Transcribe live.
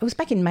it was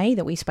back in May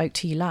that we spoke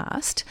to you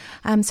last,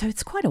 so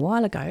it's quite a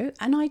while ago,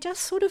 and I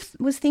just sort of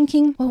was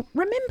thinking, well,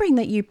 remembering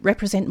that you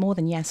represent more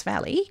than Yass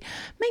Valley,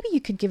 maybe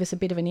you could give us a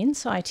bit of an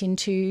insight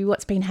into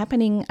what's been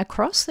happening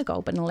across the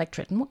Goulburn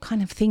electorate and what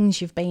kind of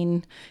things you've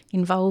been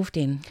involved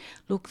in.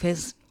 Look,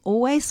 there's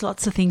always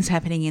lots of things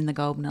happening in the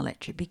Goulburn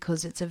electorate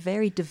because it's a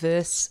very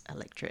diverse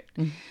electorate.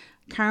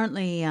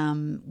 Currently,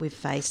 we've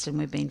faced, and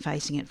we've been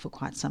facing it for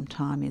quite some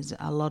time, is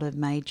a lot of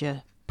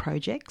major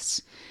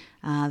projects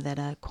that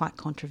are quite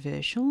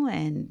controversial,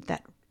 and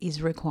that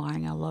is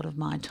requiring a lot of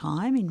my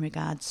time in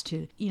regards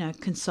to,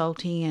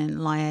 consulting and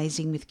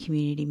liaising with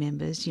community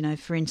members.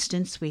 For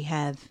instance, we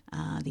have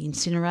the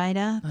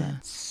incinerator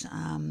that's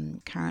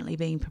currently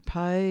being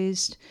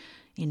proposed.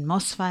 In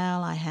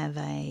Mossvale, I have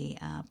a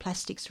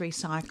plastics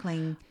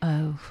recycling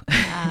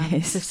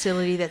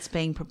facility that's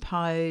being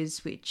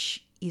proposed,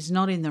 which is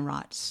not in the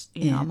right,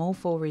 I'm all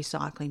for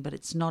recycling, but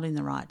it's not in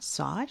the right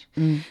site.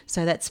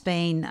 So that's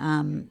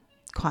been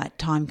quite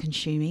time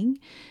consuming.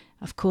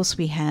 Of course,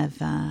 we have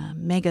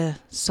mega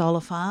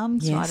solar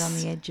farms right on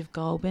the edge of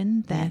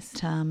Goulburn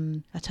that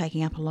are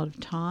taking up a lot of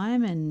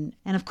time. And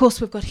of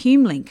course, we've got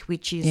HumeLink,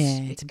 which is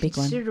it's a big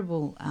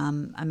considerable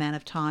amount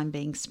of time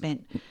being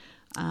spent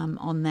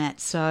on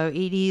that. So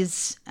it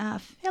is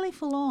fairly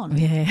full on.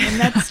 Yeah. And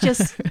that's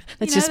just,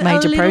 that's just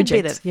major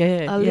projects.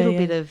 A little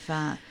bit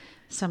of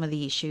some of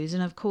the issues.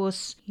 And of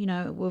course,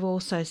 we're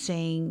also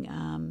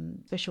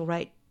seeing special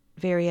rate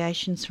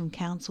variations from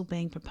council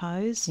being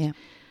proposed. Yeah.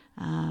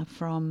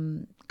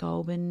 From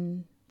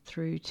Goulburn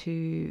through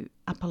to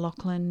Upper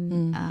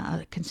Lachlan,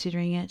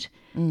 considering it.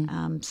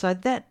 So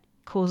that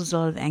causes a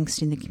lot of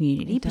angst in the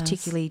community,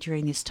 particularly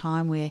during this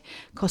time where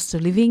cost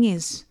of living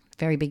is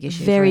very big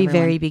issue.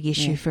 Very big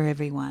issue for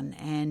everyone.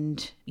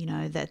 And,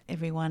 that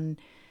everyone,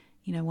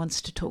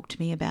 wants to talk to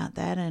me about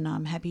that, and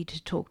I'm happy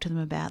to talk to them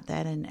about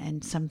that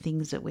and some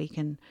things that we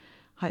can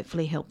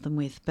hopefully help them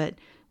with. But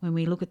when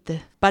we look at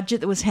the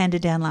budget that was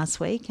handed down last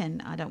week,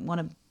 and I don't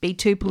want to be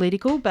too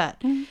political,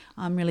 but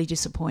I'm really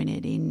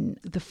disappointed in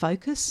the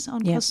focus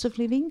on cost of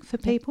living for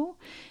people.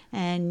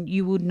 And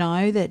you would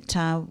know that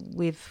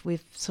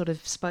we've sort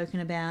of spoken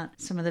about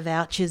some of the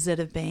vouchers that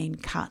have been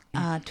cut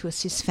to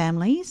assist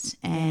families,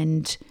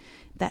 and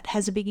that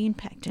has a big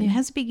impact, and it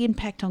has a big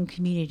impact on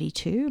community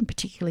too, and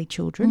particularly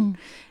children.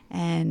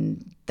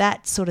 And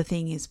that sort of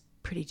thing is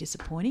pretty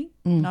disappointing.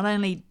 Not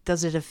only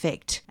does it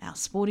affect our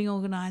sporting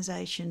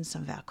organisations,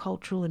 some of our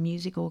cultural and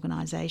music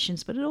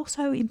organisations, but it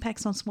also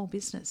impacts on small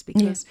business,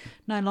 because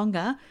no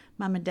longer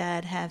mum and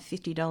dad have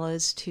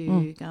 $50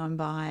 to go and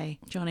buy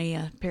Johnny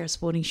a pair of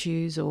sporting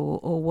shoes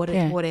or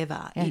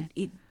whatever.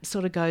 It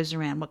sort of goes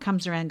around. What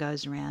comes around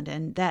goes around,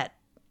 and that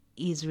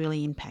is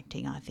really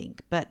impacting, I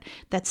think. But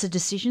that's a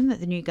decision that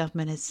the new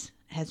government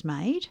has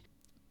made.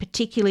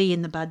 Particularly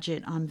in the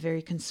budget, I'm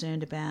very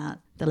concerned about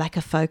the lack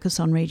of focus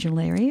on regional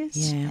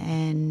areas,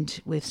 and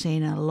we've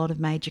seen a lot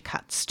of major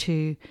cuts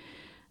to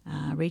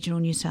Regional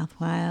New South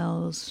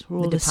Wales,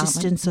 Rural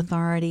Assistance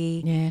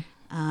Authority,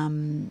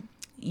 and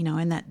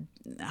that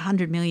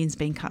 $100 million's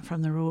been cut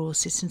from the Rural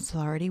Assistance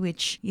Authority,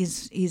 which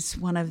is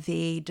one of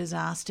the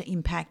disaster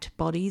impact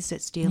bodies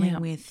that's dealing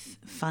with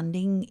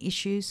funding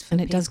issues for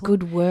people. And it does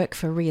good work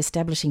for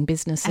re-establishing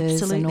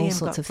businesses and all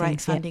sorts of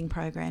things. Great funding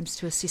programs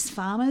to assist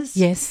farmers.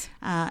 Yes.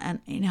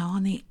 And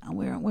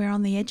we're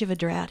on the edge of a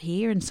drought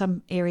here, and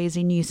some areas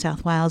in New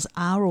South Wales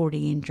are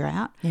already in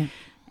drought. Yeah.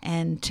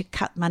 And to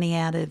cut money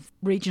out of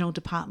regional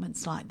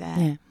departments like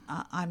that,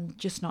 I'm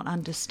just not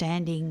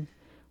understanding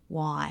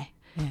why.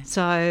 Yeah.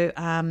 So,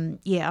 I'm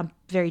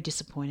very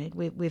disappointed.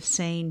 We've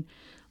seen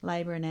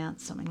Labor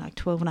announce something like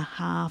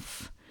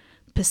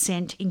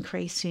 12.5%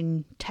 increase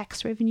in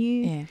tax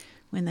revenue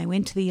when they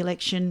went to the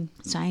election,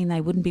 saying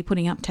they wouldn't be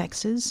putting up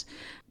taxes.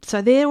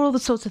 So they're all the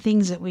sorts of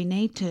things that we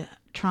need to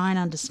try and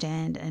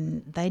understand,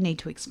 and they need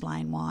to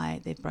explain why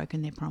they've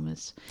broken their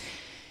promise.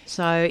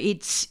 So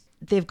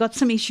they've got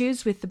some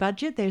issues with the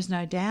budget, there's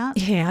no doubt.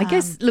 Yeah, I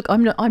guess, look,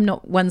 I'm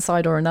not one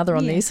side or another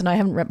on this, and I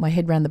haven't wrapped my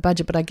head around the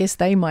budget, but I guess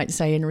they might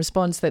say in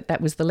response that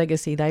was the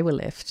legacy they were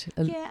left.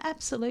 Yeah,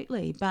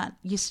 absolutely. But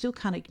you still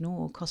can't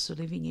ignore cost of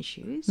living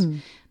issues.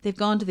 They've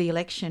gone to the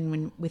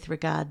election with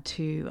regard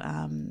to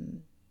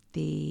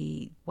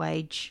the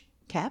wage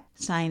cap,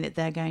 saying that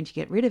they're going to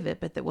get rid of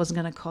it, but that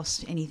wasn't going to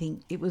cost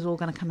anything. It was all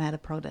going to come out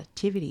of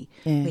productivity.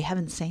 Yeah. We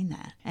haven't seen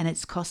that. And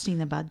it's costing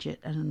the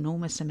budget an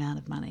enormous amount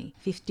of money.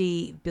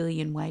 $50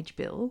 billion wage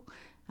bill.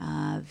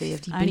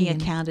 They've only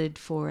accounted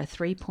for a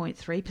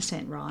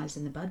 3.3% rise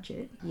in the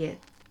budget, yet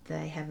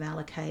they have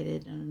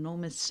allocated an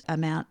enormous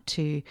amount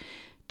to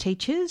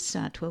teachers,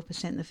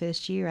 12% in the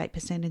first year,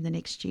 8% in the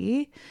next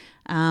year.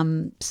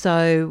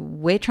 So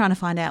we're trying to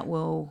find out,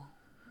 well,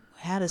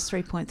 how does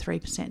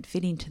 3.3%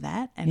 fit into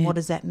that, and what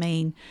does that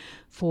mean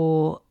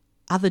for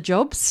other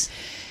jobs,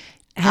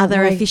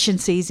 other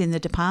efficiencies in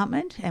the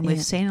department? And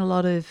we've seen a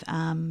lot of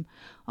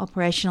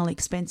operational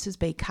expenses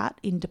be cut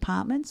in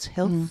departments,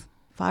 health,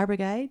 fire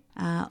brigade,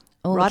 all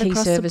right the key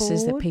across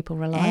services the board. that people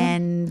rely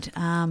on.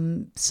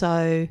 And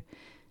so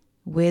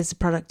where's the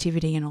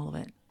productivity in all of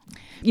it?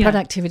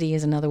 Productivity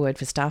is another word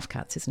for staff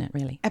cuts, isn't it,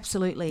 really?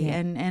 Absolutely. Yeah.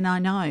 And I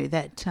know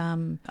that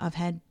I've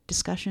had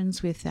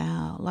discussions with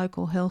our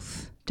local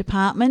health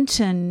department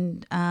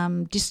and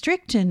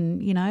district,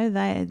 and,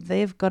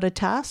 they've got a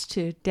task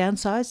to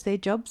downsize their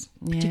jobs,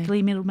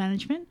 particularly middle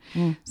management.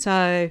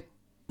 So,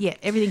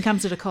 everything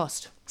comes at a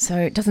cost. So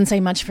it doesn't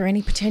say much for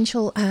any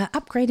potential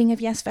upgrading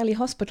of Yass Valley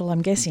Hospital,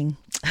 I'm guessing.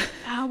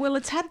 Well,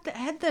 it's had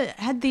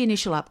the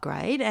initial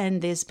upgrade,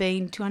 and there's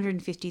been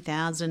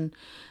 $250,000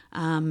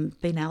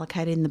 been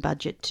allocated in the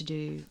budget to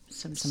do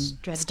some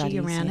strategy studies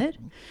around it,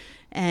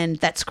 and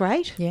that's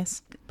great.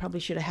 Yes,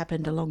 probably should have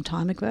happened a long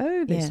time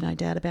ago. There's no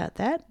doubt about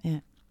that. Yeah.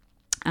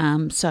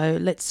 So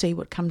let's see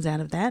what comes out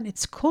of that.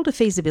 It's called a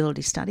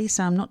feasibility study,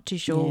 so I'm not too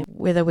sure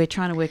whether we're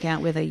trying to work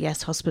out whether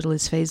Yass Hospital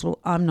is feasible.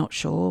 I'm not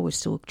sure. We're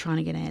still trying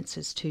to get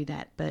answers to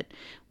that. But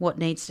what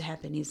needs to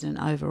happen is an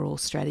overall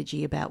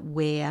strategy about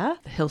where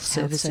health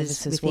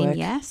services within work.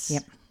 Yass,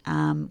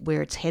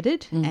 where it's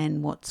headed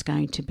and what's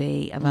going to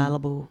be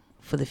available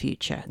for the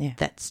future. Yeah.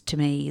 That's, to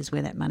me, is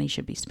where that money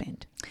should be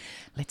spent.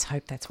 Let's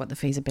hope that's what the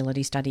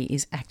feasibility study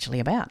is actually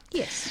about.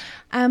 Yes.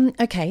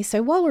 Okay,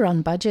 so while we're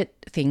on budget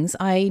things,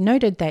 I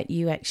noted that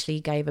you actually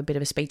gave a bit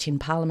of a speech in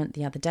Parliament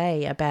the other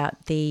day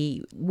about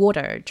the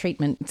water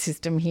treatment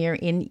system here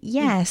in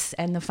Yass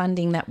and the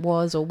funding that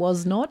was or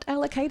was not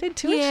allocated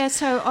to it. Yeah,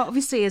 so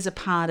obviously as a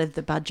part of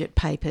the budget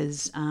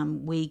papers,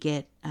 we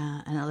get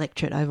an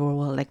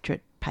overall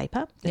electorate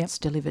paper that's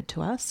delivered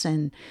to us,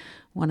 and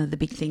one of the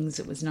big things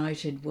that was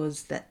noted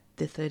was that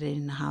the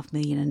 $13.5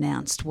 million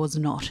announced was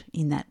not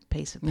in that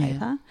piece of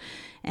paper.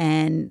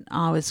 And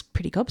I was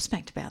pretty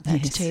gobsmacked about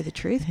that, to tell you the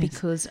truth,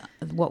 because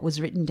what was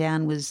written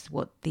down was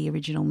what the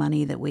original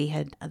money that we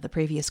had, the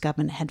previous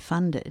government had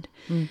funded.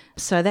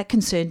 So that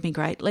concerned me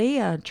greatly,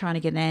 trying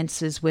to get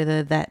answers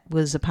whether that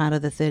was a part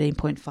of the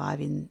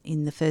 13.5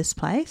 in the first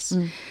place.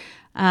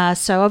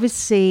 So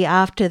obviously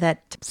after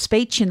that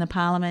speech in the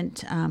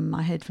Parliament,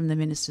 I heard from the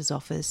Minister's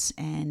office,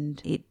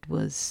 and it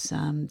was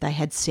they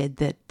had said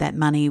that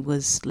money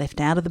was left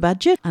out of the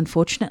budget,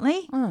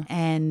 unfortunately,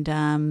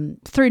 and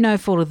through no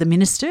fault of the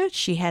Minister,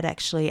 she had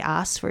actually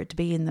asked for it to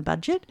be in the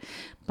budget,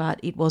 but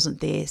it wasn't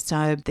there.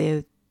 So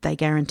they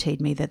guaranteed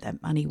me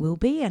that money will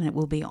be, and it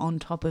will be on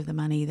top of the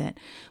money that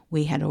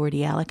we had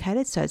already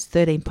allocated. So it's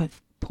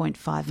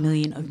 $13.5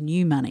 million of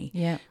new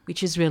money,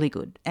 which is really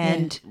good.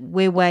 And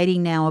we're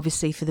waiting now,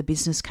 obviously, for the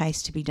business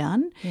case to be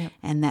done,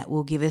 and that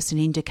will give us an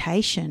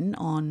indication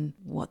on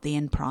what the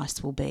end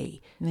price will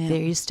be.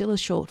 There is still a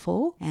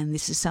shortfall, and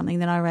this is something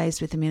that I raised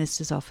with the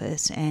Minister's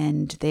office,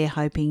 and they're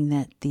hoping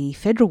that the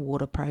federal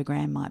water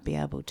program might be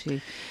able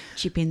to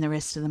chip in the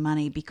rest of the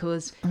money,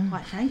 because,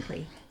 quite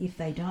frankly, if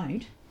they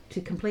don't, to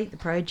complete the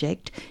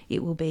project,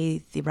 it will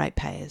be the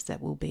ratepayers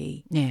that will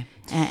be.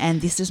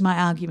 And this is my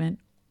argument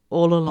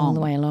all along. All the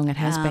way along it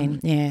has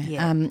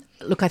been,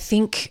 look, I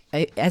think,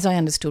 as I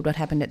understood what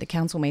happened at the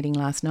council meeting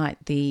last night,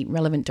 the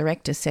relevant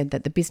director said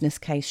that the business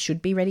case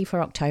should be ready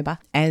for October,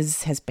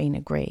 as has been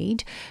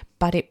agreed,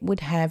 but it would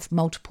have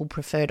multiple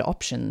preferred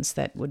options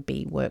that would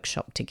be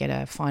workshopped to get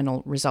a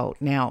final result.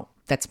 Now,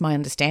 that's my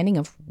understanding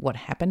of what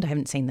happened. I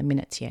haven't seen the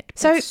minutes yet.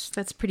 So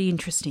that's pretty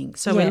interesting.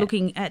 So we're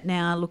looking at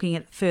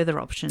further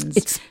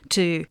options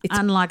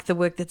unlike the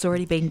work that's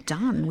already been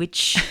done,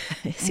 which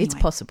it's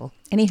possible.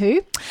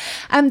 Anywho,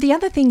 the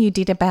other thing you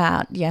did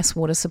about Yass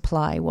Water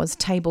Supply was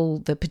table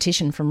the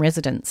petition from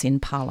residents in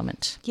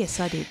Parliament. Yes,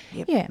 I did.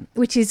 Yep. Yeah,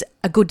 which is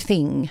a good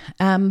thing.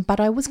 But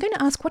I was going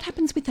to ask, what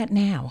happens with that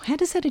now? How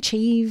does that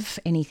achieve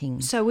anything?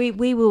 So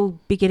we will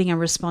be getting a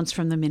response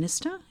from the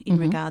Minister in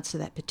regards to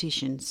that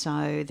petition.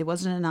 So there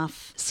wasn't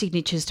enough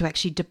signatures to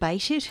actually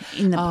debate it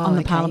on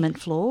the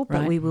Parliament floor,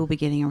 but we will be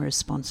getting a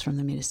response from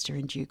the Minister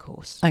in due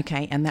course.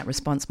 Okay, and that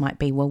response might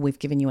be, well, we've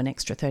given you an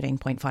extra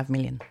 $13.5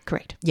 million.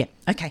 Correct. Yeah,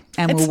 okay.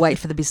 And we'll wait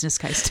for the business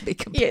case to be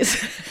complete.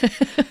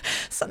 Yes.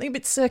 Something a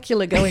bit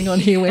circular going on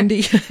here,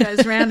 Wendy.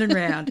 Goes round and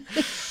round.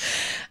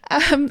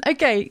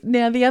 Okay,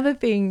 now the other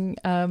thing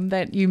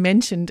that you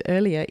mentioned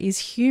earlier is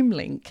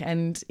HumeLink,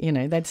 and,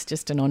 that's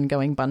just an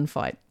ongoing bun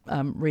fight,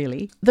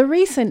 really. The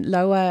recent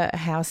lower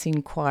house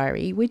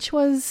inquiry, which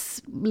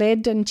was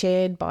led and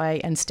chaired by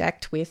and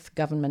stacked with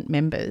government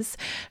members,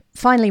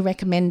 finally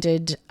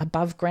recommended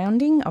above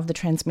grounding of the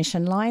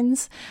transmission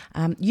lines.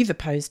 You've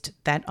opposed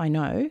that, I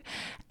know,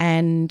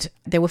 and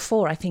there were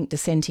 4, I think,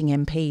 dissenting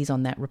MPs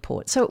on that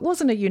report. So it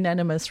wasn't a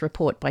unanimous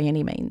report by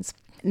any means.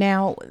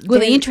 Now,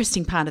 the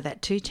interesting part of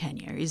that too,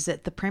 Tanya, is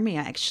that the Premier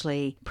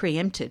actually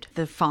preempted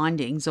the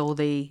findings or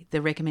the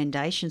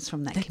recommendations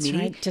from that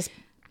committee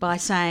by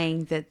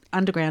saying that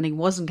undergrounding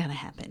wasn't going to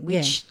happen,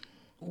 which...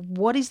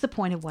 What is the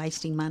point of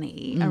wasting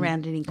money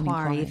around an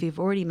inquiry if you've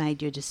already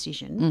made your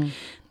decision?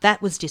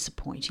 That was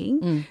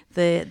disappointing.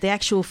 The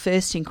actual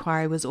first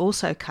inquiry was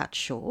also cut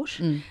short.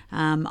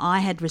 I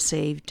had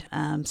received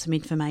some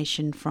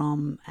information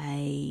from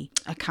a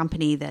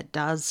company that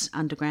does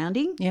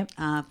undergrounding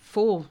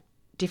for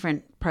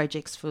different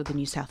projects for the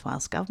New South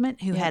Wales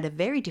government who had a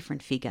very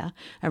different figure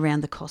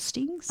around the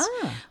costings.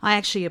 I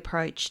actually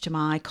approached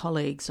my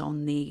colleagues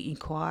on the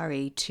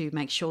inquiry to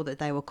make sure that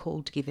they were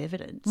called to give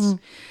evidence.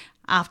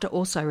 After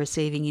also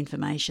receiving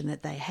information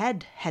that they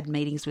had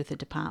meetings with the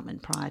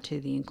department prior to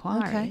the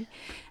inquiry. Okay.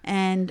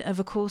 And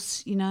of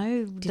course,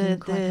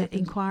 the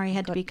inquiry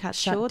had to be cut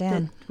short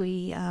down. That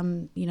we,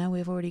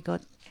 we've already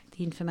got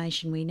the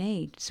information we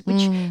need,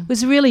 which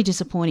was really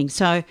disappointing.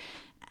 So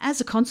as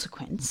a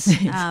consequence,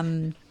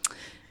 the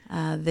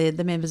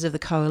members of the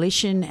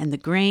Coalition and the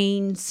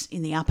Greens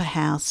in the upper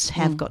house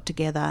have got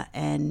together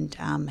and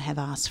have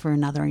asked for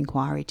another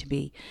inquiry to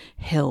be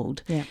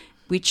held. Yeah.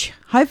 Which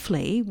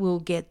hopefully will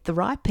get the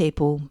right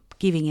people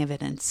giving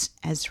evidence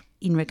as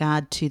in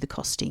regard to the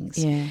costings.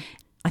 Yeah.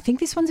 I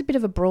think this one's a bit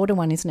of a broader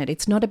one, isn't it?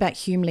 It's not about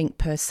HumeLink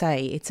per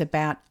se. It's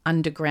about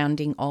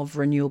undergrounding of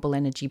renewable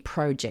energy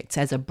projects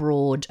as a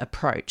broad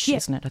approach,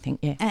 isn't it? I think,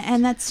 yeah.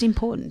 And that's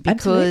important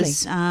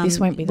because this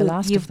won't be the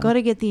last of them. You've got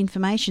to get the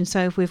information.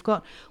 So if we've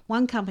got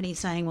one company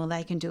saying, well,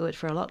 they can do it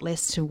for a lot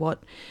less to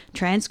what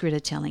Transgrid are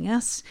telling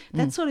us,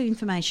 that sort of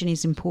information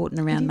is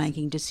important around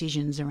making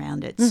decisions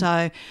around it.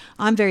 So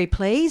I'm very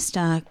pleased.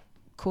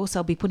 Of course,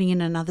 I'll be putting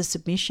in another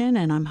submission,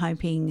 and I'm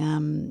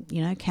hoping,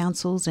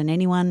 councils and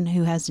anyone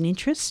who has an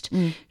interest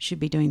should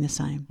be doing the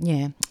same.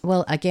 Yeah.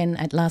 Well, again,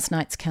 at last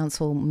night's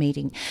council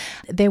meeting,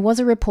 there was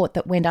a report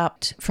that went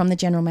up from the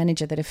General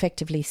Manager that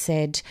effectively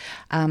said,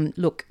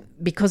 look,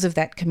 because of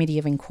that committee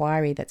of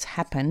inquiry that's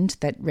happened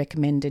that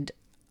recommended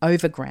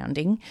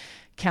overgrounding,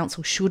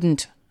 council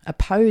shouldn't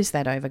oppose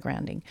that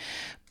overgrounding.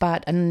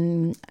 But a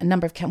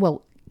number of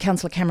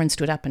Councillor Cameron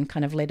stood up and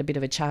kind of led a bit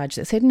of a charge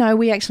that said, no,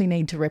 we actually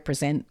need to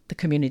represent the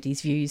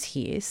community's views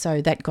here.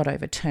 So that got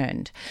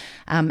overturned.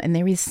 And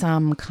there is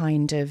some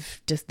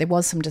there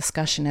was some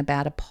discussion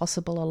about a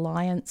possible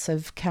alliance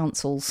of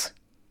councils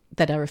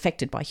that are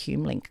affected by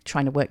HumeLink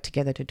trying to work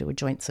together to do a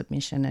joint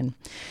submission and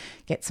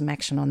get some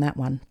action on that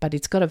one. But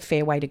it's got a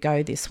fair way to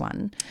go, this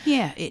one.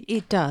 Yeah,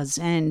 it does.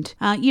 And,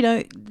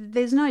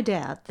 there's no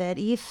doubt that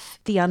if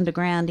the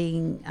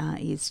undergrounding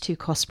is too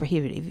cost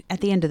prohibitive,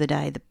 at the end of the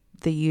day,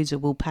 the user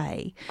will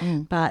pay.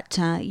 But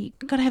you've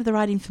got to have the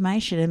right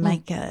information and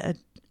make a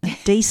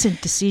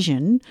decent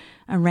decision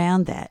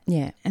around that.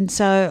 Yeah. And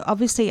so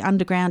obviously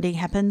undergrounding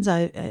happens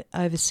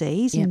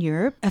overseas in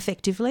Europe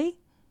effectively.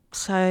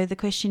 So the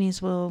question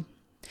is, well,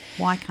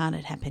 why can't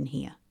it happen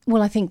here?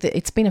 Well, I think that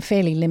it's been a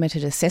fairly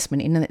limited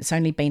assessment in that it's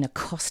only been a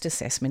cost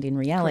assessment in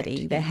reality.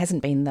 Correct. There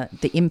hasn't been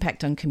the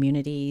impact on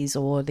communities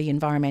or the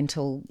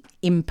environmental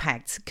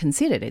impacts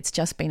considered. It's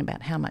just been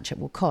about how much it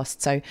will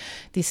cost. So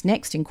this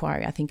next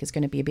inquiry, I think, is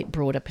going to be a bit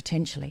broader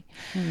potentially.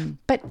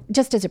 But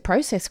just as a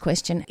process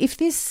question, if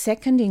this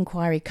second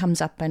inquiry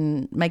comes up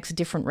and makes a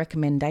different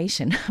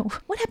recommendation,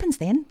 what happens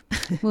then?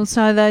 Well,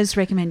 so those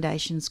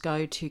recommendations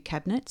go to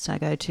Cabinet, so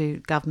go to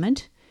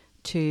government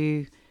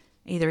to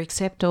either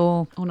accept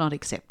or not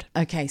accept.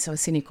 Okay, so a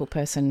cynical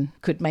person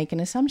could make an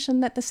assumption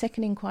that the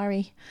second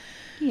inquiry,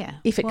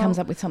 if it comes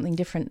up with something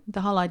different.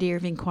 The whole idea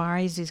of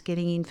inquiries is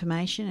getting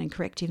information and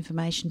correct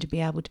information to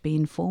be able to be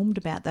informed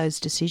about those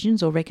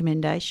decisions or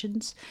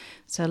recommendations.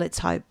 So let's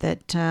hope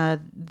that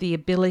the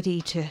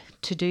ability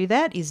to do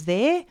that is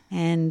there,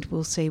 and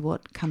we'll see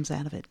what comes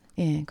out of it.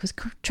 Yeah, because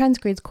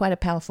Transgrid's quite a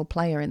powerful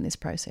player in this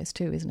process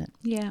too, isn't it?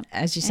 Yeah.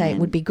 As you say, it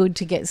would be good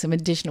to get some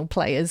additional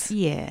players.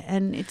 Yeah,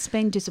 and it's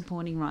been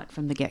disappointing right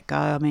from the get-go.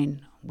 I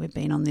mean, we've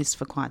been on this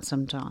for quite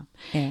some time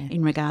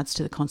in regards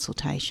to the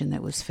consultation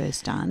that was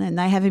first done, and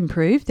they have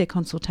improved their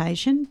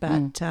consultation,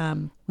 but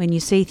when you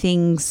see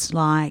things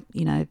like,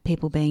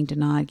 people being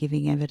denied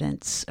giving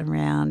evidence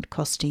around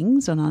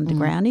costings on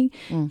undergrounding,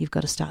 you've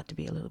got to start to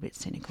be a little bit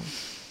cynical.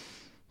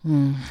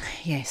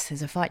 Yes,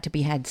 there's a fight to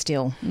be had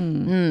still.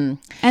 And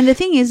the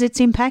thing is, it's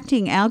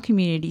impacting our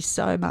community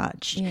so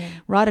much,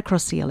 right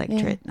across the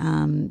electorate.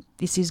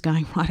 This is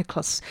going right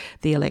across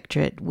the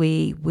electorate.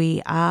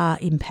 We are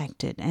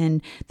impacted,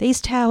 and these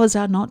towers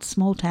are not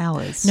small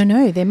towers.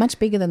 No, they're much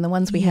bigger than the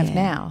ones we have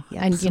now.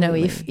 Yeah, and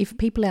absolutely. If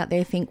people out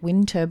there think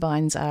wind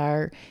turbines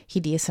are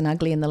hideous and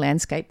ugly in the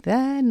landscape,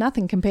 they're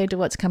nothing compared to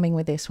what's coming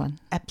with this one.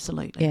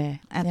 Absolutely. Yeah,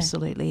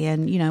 absolutely. Yeah.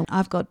 And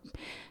I've got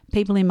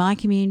people in my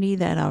community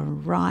that are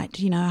right,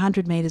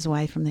 100 metres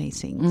away from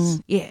these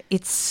things. Yeah,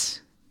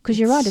 it's... Because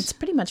you're right, it's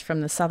pretty much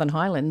from the Southern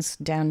Highlands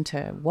down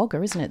to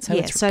Wagga, isn't it? So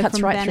it cuts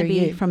from right Bannaby,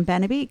 through you. From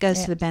Bannaby, it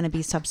goes to the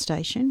Bannaby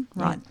substation,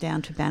 right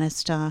down to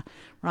Bannister,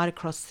 right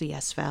across the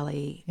Yass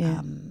Valley,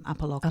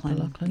 Upper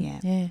Lachlan.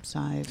 Yeah.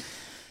 So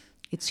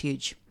it's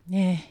huge.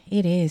 Yeah,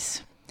 it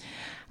is.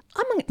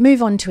 I'm going to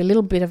move on to a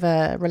little bit of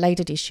a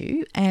related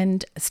issue,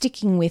 and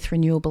sticking with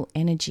renewable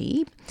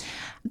energy.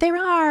 There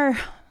are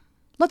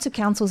lots of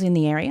councils in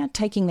the area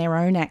taking their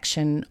own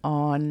action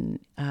on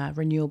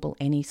renewable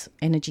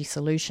energy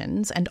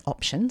solutions and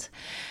options.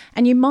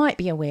 And you might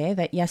be aware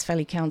that Yass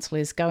Valley Council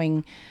is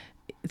going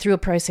through a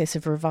process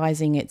of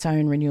revising its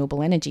own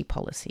renewable energy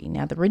policy.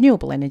 Now, the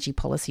renewable energy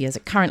policy as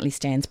it currently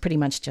stands pretty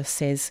much just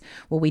says,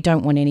 well, we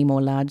don't want any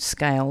more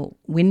large-scale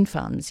wind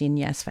farms in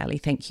Yass Valley.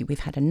 Thank you, we've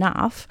had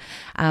enough.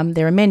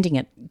 They're amending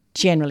it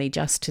generally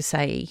just to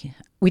say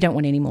we don't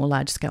want any more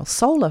large-scale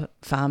solar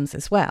farms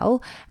as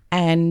well.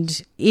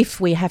 And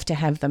if we have to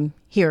have them,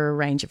 here are a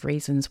range of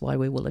reasons why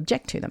we will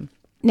object to them.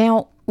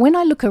 Now, when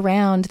I look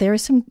around, there are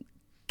some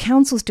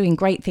councils doing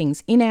great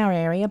things in our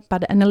area,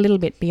 and a little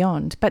bit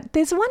beyond. But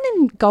there's one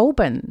in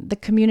Goulburn, the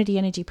Community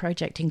Energy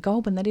Project in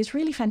Goulburn, that is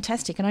really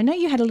fantastic. And I know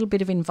you had a little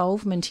bit of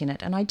involvement in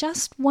it. And I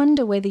just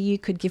wonder whether you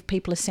could give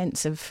people a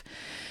sense of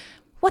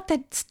what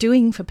that's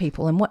doing for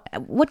people and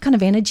what kind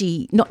of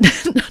energy,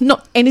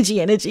 not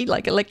energy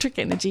like electric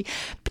energy,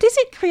 but is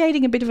it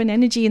creating a bit of an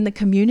energy in the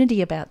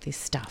community about this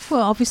stuff?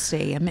 Well,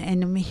 obviously,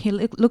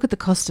 look at the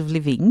cost of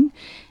living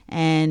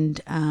and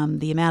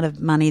the amount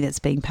of money that's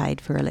being paid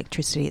for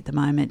electricity at the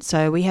moment.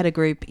 So we had a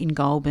group in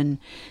Goulburn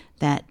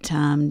that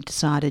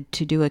decided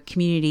to do a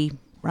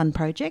community-run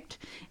project,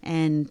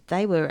 and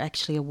they were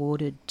actually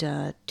awarded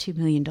 $2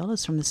 million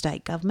from the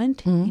state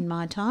government in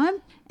my time.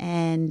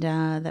 And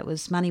that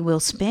was money well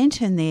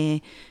spent, and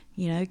they're,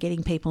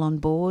 getting people on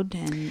board.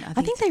 And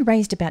I think they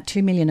raised about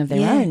 $2 million of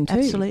their own too.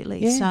 Absolutely.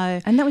 Yeah.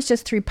 And that was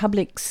just through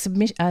public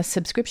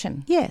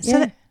subscription. Yeah.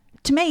 So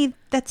to me,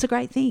 that's a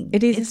great thing.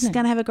 It is. It's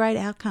going to have a great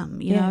outcome.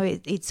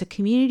 It's a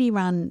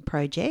community-run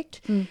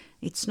project.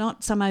 It's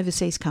not some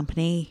overseas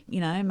company,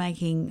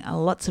 making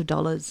lots of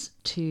dollars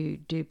to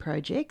do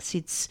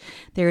projects.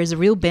 There is a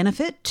real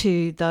benefit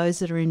to those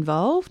that are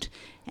involved.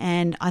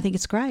 And I think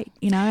it's great,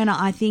 and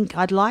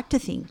I'd like to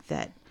think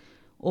that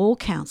all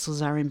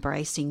councils are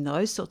embracing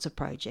those sorts of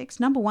projects.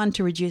 Number one,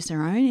 to reduce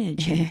their own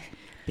energy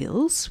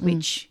bills,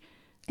 which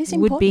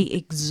would be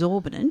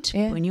exorbitant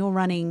when you're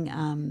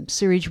running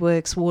sewage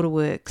works,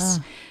 waterworks,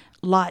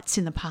 lights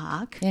in the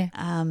park.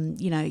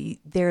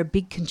 They're a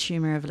big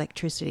consumer of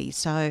electricity.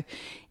 So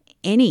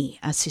any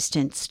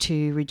assistance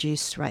to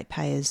reduce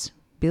ratepayers'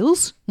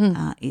 bills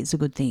is a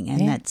good thing,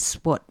 and that's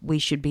what we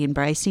should be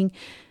embracing.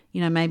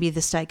 Maybe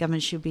the state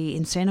government should be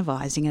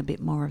incentivising a bit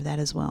more of that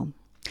as well.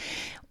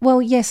 Well,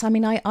 yes. I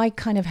mean, I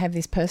kind of have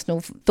this personal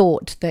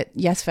thought that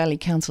Yass Valley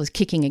Council is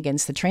kicking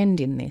against the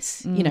trend in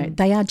this.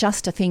 They are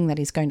just a thing that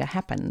is going to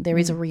happen. There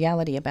is a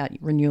reality about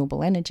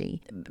renewable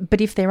energy.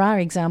 But if there are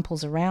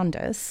examples around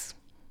us,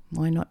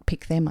 why not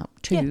pick them up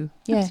too?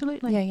 Yeah,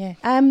 absolutely.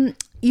 Yeah.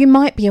 You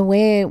might be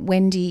aware,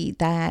 Wendy,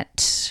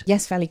 that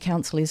Yass Valley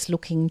Council is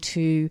looking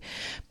to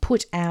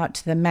put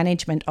out the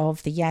management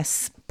of the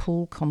Yass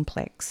pool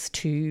complex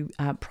to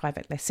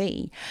private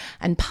lessee.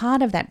 And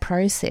part of that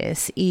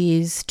process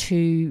is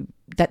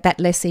that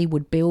lessee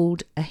would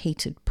build a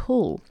heated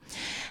pool.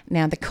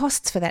 Now, the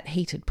costs for that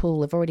heated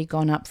pool have already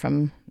gone up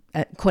from,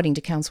 according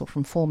to council,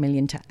 from $4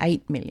 million to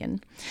 $8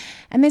 million.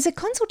 And there's a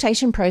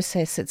consultation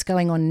process that's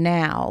going on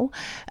now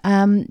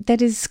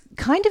that is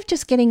kind of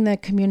just getting the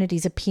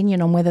community's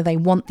opinion on whether they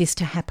want this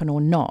to happen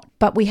or not.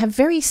 But we have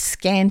very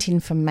scant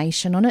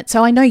information on it.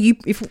 So I know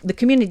if the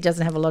community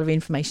doesn't have a lot of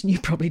information, you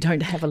probably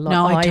don't have a lot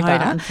either. No, I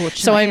don't,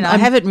 unfortunately. So I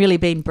haven't really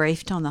been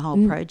briefed on the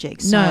whole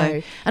project. So.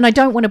 No, and I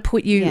don't want to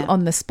put you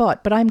on the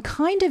spot, but I'm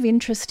kind of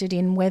interested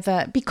in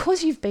whether,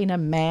 because you've been a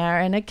mayor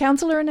and a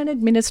councillor and an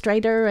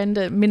administrator and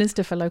a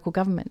minister for local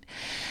government,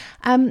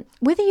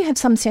 whether you have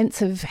some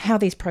sense of how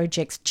these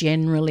projects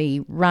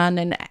generally run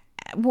and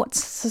what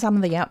some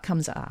of the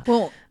outcomes are.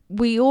 Well,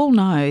 we all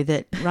know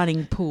that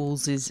running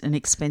pools is an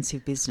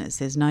expensive business.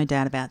 There's no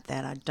doubt about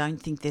that. I don't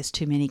think there's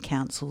too many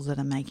councils that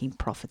are making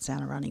profits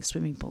out of running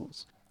swimming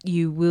pools.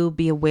 You will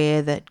be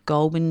aware that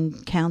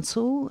Goulburn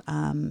Council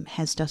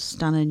has just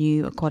done a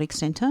new aquatic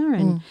centre,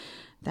 and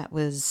that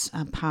was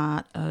a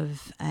part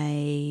of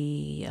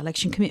a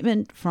election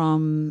commitment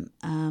from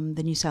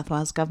the New South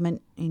Wales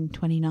government in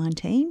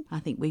 2019. I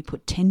think we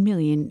put $10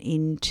 million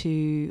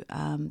into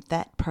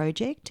that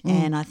project,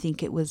 and I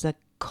think it was a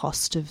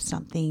cost of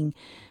something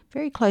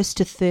very close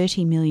to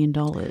 $30 million.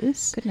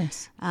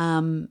 Goodness.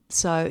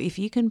 So if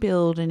you can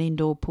build an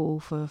indoor pool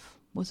for,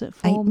 was it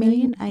 $8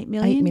 million? $8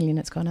 million? $8 million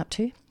it's gone up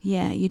to.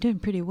 Yeah, you're doing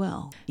pretty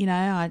well.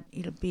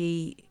 It'll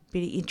be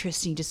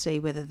interesting to see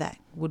whether that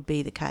would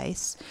be the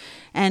case.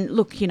 And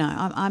look,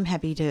 I'm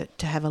happy to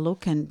have a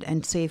look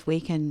and see if we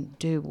can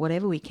do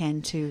whatever we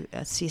can to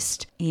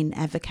assist in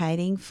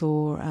advocating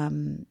for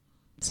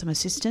some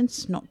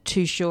assistance. Not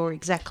too sure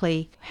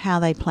exactly how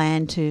they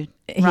plan to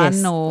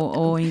run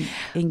or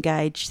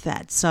engage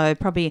that. So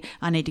probably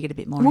I need to get a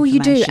bit more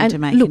information to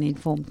make an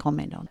informed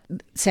comment on.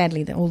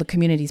 Sadly, all the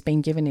community's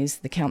been given is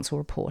the council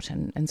report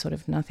and sort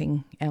of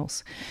nothing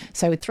else.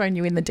 So we've thrown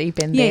you in the deep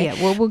end there.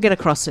 Yeah, well, we'll get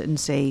across it and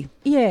see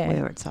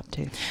where it's up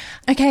to.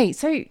 Okay,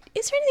 so is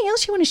there anything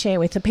else you want to share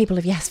with the people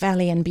of Yass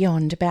Valley and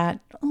beyond about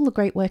all the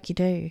great work you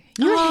do?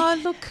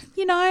 Look,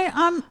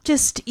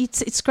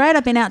 it's great.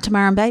 I've been out to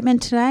Murrumbidgee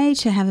today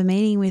to have a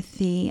meeting with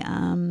the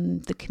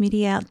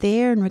committee out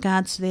there in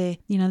regards to their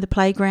the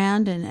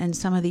playground and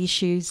some of the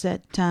issues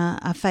that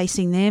are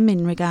facing them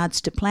in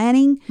regards to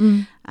planning.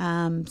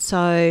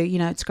 So,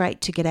 it's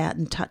great to get out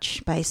and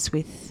touch base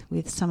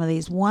with some of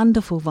these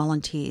wonderful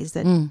volunteers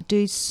that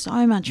do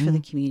so much for the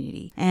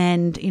community.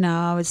 And,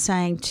 I was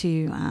saying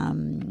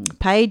to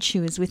Paige,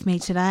 who was with me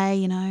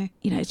today,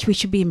 we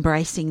should be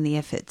embracing the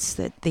efforts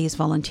that these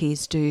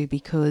volunteers do,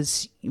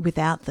 because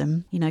without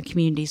them,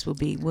 communities will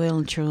be well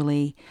and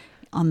truly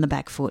on the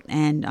back foot.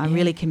 And I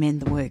really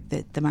commend the work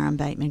that the Murrum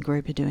Bateman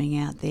group are doing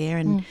out there.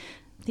 And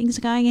things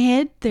are going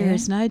ahead. There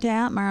is no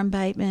doubt, Murrum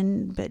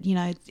Bateman, but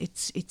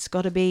it's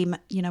got to be.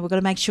 We've got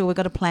to make sure we've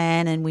got a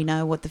plan and we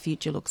know what the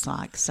future looks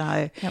like.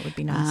 So that would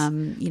be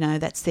nice.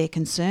 That's their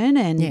concern,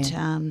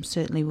 and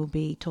certainly we'll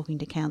be talking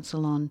to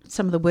council on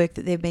some of the work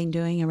that they've been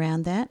doing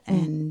around that.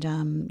 And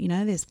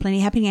there's plenty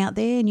happening out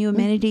there, new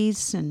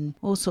amenities and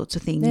all sorts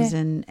of things,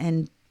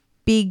 and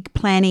big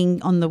planning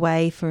on the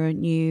way for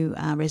new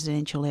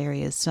residential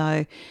areas.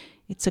 So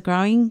it's a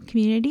growing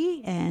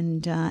community,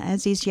 and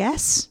as is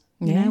Yass.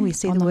 We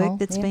see the work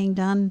that's being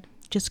done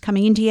just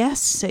coming into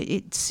Yass.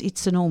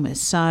 It's enormous.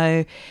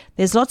 So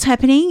there's lots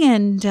happening,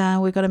 and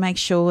we've got to make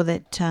sure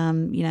that,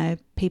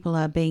 people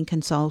are being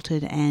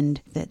consulted and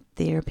that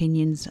their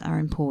opinions are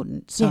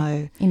important.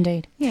 So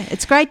indeed. Yeah,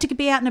 it's great to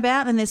be out and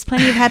about, and there's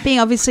plenty of happening.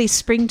 Obviously,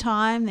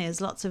 springtime,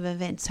 there's lots of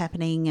events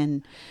happening,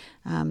 and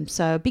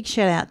so a big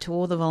shout out to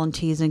all the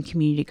volunteers and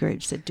community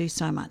groups that do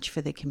so much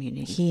for the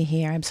community.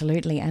 Here,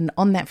 absolutely. And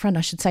on that front,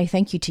 I should say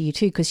thank you to you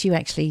too, because you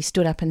actually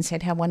stood up and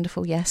said how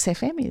wonderful Yass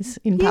FM is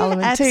in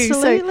Parliament too.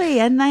 Absolutely,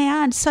 and they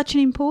are such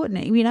an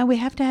important, we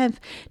have to have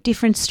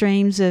different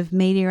streams of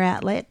media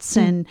outlets,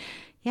 and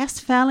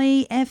Yass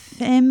Valley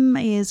FM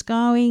is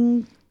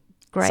going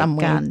great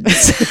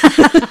guns.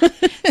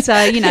 So,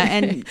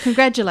 and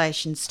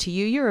congratulations to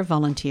you. You're a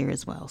volunteer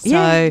as well.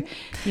 So,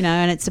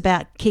 and it's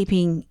about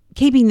keeping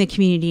the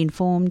community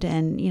informed,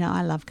 and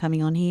I love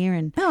coming on here,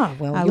 and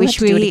I wish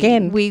we do it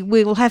again. We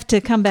will have to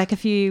come back a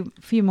few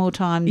more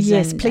times.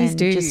 Yes, please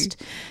do.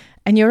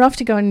 And you're off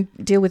to go and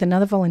deal with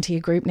another volunteer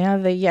group now,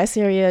 the Yass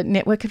Area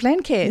Network of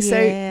Landcare.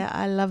 Yeah,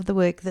 I love the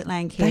work that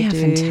Landcare do.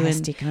 They are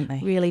fantastic, aren't they?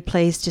 Really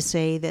pleased to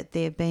see that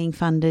they're being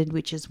funded,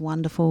 which is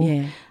wonderful.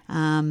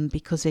 Yeah.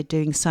 Because they're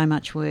doing so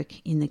much work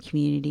in the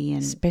community,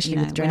 and especially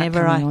with drought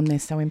coming on, they're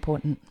so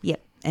important. Yep.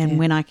 And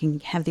when I can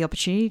have the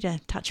opportunity to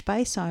touch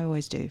base, I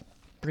always do.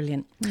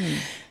 Brilliant.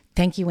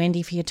 Thank you,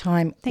 Wendy, for your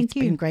time. Thank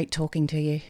you. It's been great talking to you.